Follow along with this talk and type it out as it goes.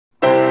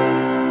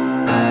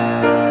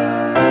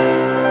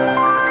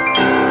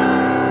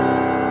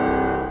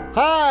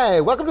Hi,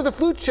 welcome to the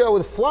Flute Show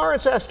with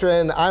Florence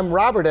Estrin. I'm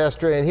Robert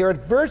Estrin here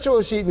at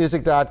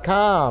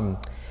virtualsheetmusic.com.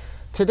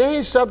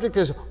 Today's subject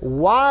is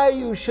why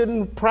you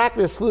shouldn't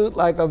practice flute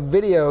like a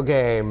video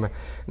game.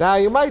 Now,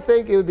 you might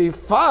think it would be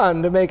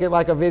fun to make it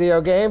like a video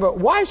game, but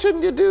why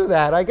shouldn't you do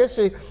that? I guess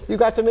you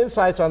got some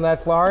insights on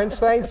that, Florence.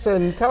 Thanks,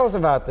 and tell us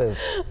about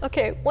this.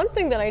 Okay, one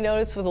thing that I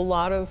noticed with a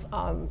lot of,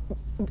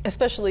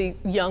 especially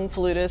young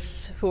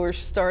flutists who are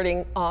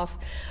starting off,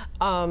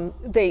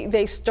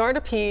 they start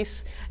a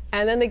piece,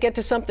 and then they get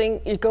to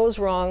something, it goes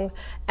wrong,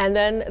 and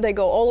then they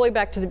go all the way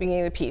back to the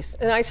beginning of the piece.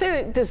 And I say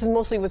that this is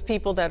mostly with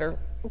people that are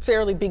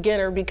fairly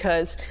beginner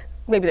because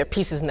maybe their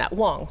piece isn't that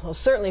long. Well,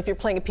 certainly if you're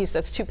playing a piece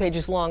that's 2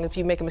 pages long, if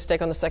you make a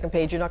mistake on the second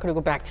page, you're not going to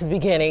go back to the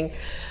beginning,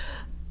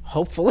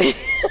 hopefully.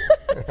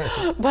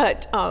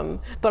 But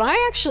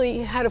I actually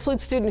had a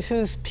flute student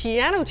whose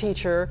piano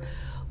teacher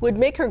would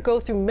make her go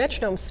through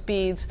metronome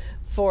speeds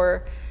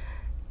for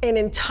an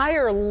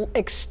entire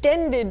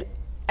extended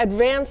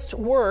advanced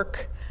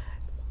work,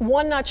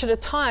 one notch at a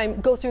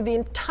time, go through the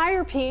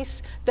entire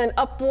piece, then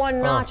up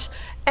one notch.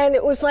 And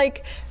it was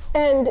like,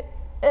 and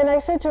I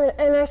said to her,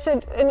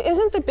 and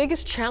isn't the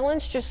biggest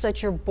challenge just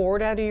that you're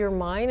bored out of your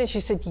mind? And she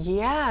said,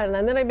 yeah,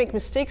 and then I make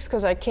mistakes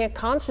because I can't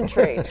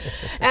concentrate.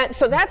 And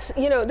so that's,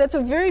 that's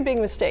a very big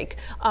mistake.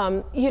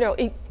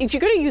 If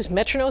you're going to use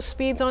metronome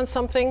speeds on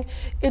something,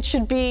 it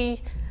should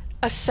be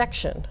a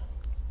section.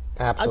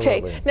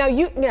 Absolutely.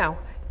 Okay, now,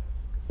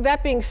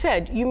 that being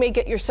said, you may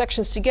get your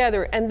sections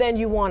together and then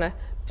you want to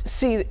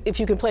see if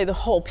you can play the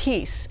whole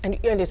piece, and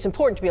it's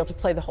important to be able to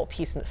play the whole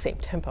piece in the same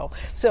tempo.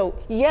 So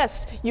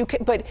yes, you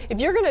can, but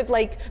if you're going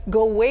to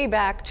go way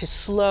back to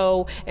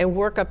slow and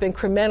work up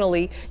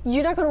incrementally,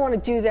 you're not going to want to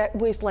do that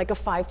with like a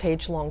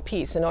 5-page long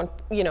piece. And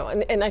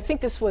and I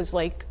think this was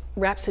like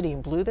Rhapsody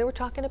in Blue they were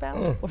talking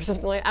about, or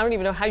something like. I don't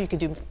even know how you could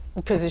do,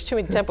 because there's too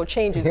many tempo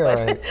changes.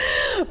 Right.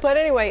 But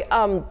anyway,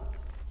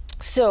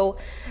 so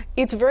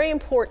it's very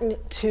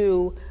important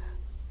to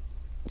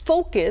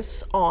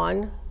focus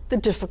on the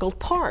difficult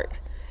part.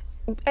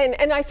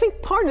 And I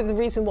think part of the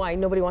reason why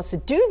nobody wants to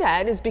do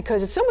that is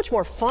because it's so much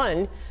more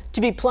fun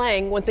to be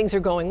playing when things are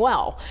going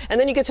well. And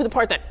then you get to the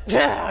part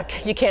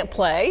that you can't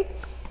play,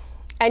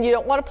 and you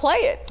don't want to play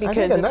it. Because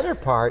I think another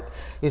part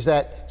is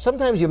that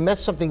sometimes you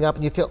mess something up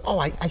and you feel, oh,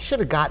 I should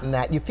have gotten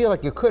that. You feel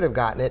like you could have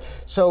gotten it.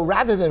 So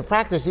rather than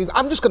practice,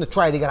 I'm just going to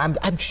try it again.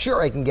 I'm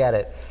sure I can get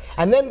it.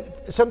 And then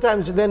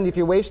sometimes if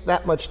you waste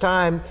that much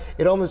time,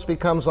 it almost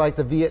becomes like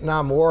the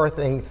Vietnam War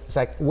thing. It's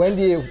like, when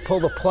do you pull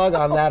the plug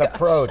on that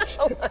approach?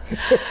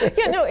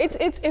 Yeah, no,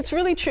 it's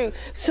really true.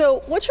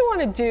 So what you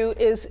want to do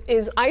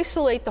is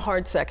isolate the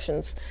hard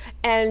sections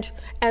and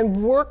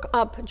work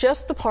up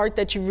just the part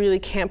that you really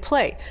can't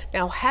play.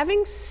 Now,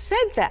 having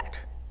said that,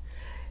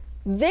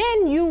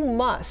 then you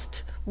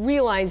must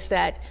realize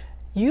that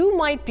you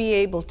might be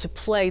able to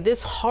play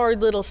this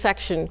hard little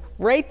section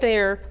right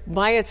there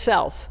by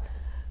itself,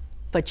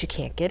 but you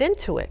can't get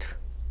into it.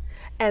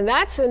 And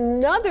that's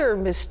another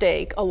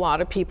mistake a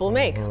lot of people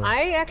make.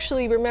 I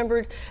actually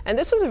remembered, and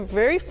this was a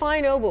very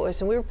fine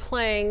oboist, and we were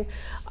playing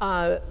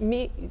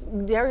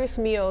Darius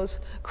Milhaud's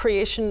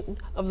Creation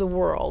of the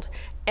World.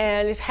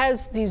 And it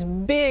has these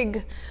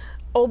big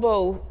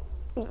oboe,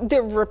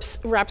 they're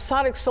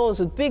rhapsodic solos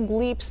with big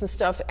leaps and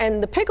stuff,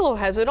 and the piccolo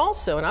has it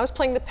also. And I was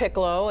playing the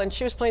piccolo, and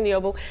she was playing the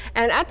oboe.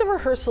 And at the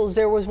rehearsals,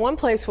 there was one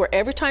place where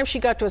every time she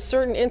got to a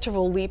certain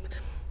interval leap,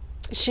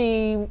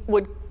 she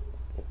would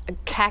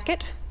cack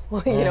it,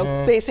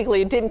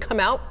 basically it didn't come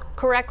out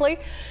correctly.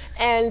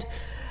 And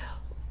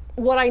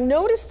what I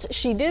noticed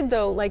she did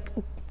though, like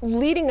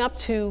leading up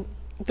to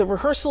the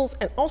rehearsals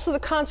and also the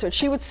concert,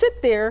 she would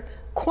sit there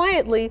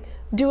quietly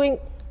doing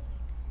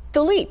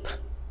the leap.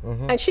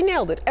 And she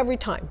nailed it every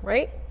time,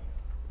 right?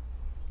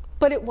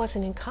 But it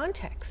wasn't in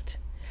context.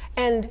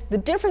 And the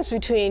difference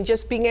between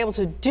just being able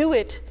to do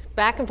it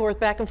back and forth,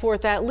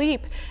 that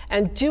leap,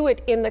 and do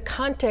it in the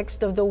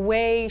context of the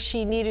way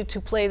she needed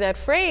to play that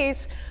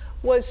phrase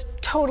was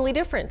totally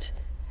different.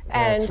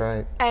 And, that's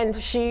right. And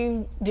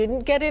she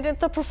didn't get it at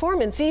the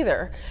performance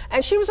either.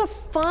 And she was a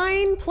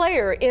fine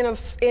player in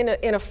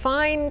a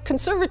fine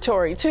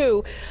conservatory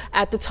too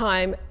at the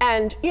time.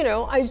 And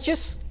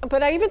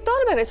but I even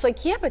thought about it. It's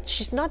like, yeah, but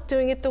she's not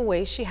doing it the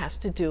way she has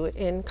to do it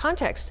in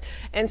context.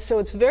 And so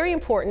it's very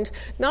important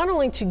not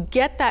only to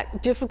get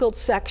that difficult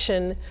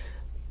section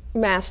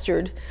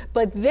mastered,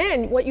 but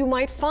then what you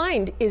might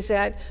find is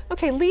that,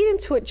 okay, lead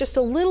into it just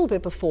a little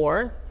bit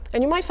before,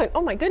 and you might find,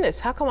 oh my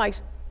goodness, how come I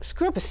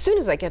screw up as soon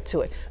as I get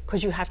to it?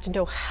 Because you have to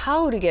know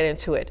how to get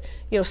into it.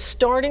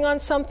 Starting on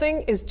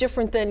something is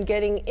different than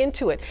getting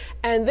into it.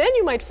 And then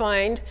you might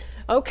find,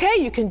 okay,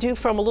 you can do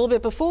from a little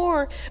bit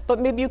before, but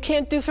maybe you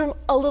can't do from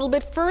a little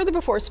bit further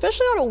before,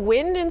 especially on a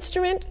wind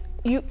instrument.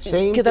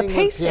 Same get the thing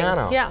pacing. with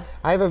piano. Yeah.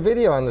 I have a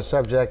video on the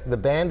subject, the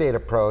Band-Aid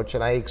approach,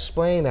 and I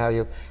explain how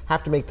you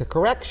have to make the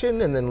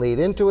correction and then lead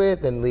into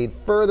it, then lead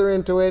further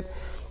into it.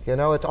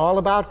 It's all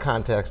about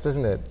context,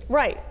 isn't it?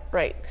 Right.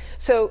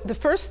 So the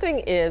first thing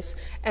is,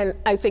 and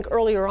I think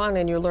earlier on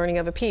in your learning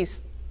of a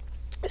piece,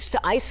 is to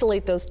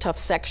isolate those tough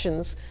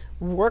sections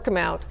work them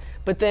out.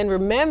 But then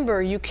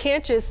remember, you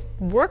can't just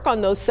work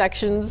on those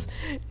sections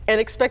and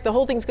expect the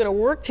whole thing's going to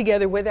work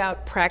together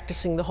without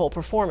practicing the whole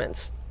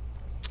performance.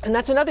 And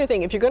that's another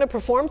thing. If you're going to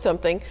perform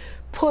something,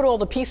 put all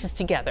the pieces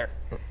together.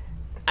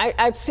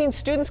 I've seen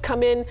students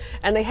come in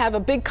and they have a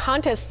big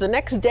contest the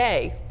next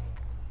day,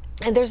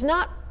 and there's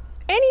not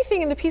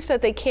anything in the piece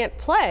that they can't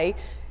play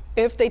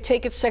if they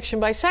take it section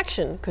by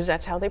section, because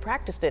that's how they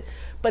practiced it.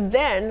 But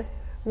then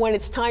when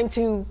it's time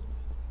to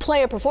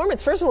play a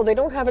performance, first of all, they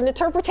don't have an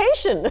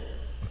interpretation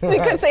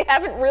because they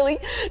haven't really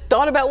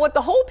thought about what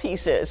the whole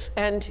piece is.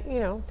 And, you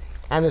know.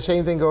 And the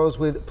same thing goes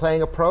with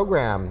playing a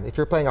program. If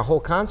you're playing a whole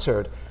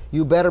concert,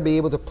 you better be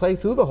able to play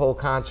through the whole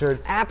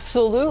concert.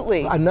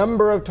 Absolutely. A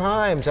number of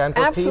times, and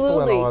for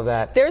people and all of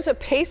that. There's a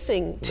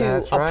pacing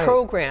to a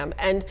program.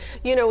 And,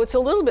 you know, it's a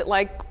little bit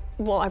like,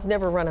 well, I've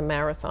never run a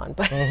marathon,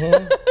 but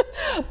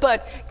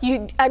but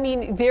I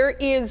mean,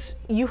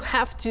 you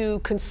have to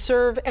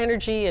conserve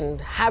energy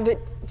and have it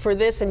for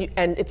this, and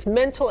it's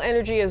mental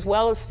energy as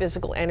well as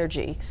physical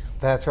energy.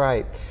 That's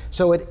right.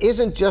 So it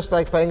isn't just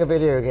like playing a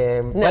video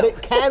game, but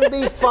it can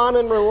be fun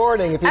and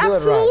rewarding if you do it right.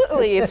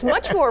 Absolutely. It's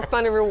much more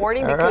fun and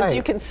rewarding because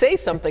you can say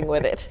something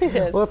with it.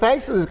 Yes. Well,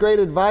 thanks for this great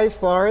advice,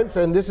 Florence.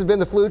 And this has been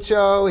The Flute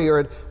Show here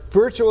at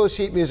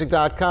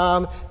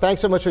virtualsheetmusic.com.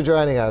 Thanks so much for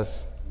joining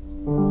us.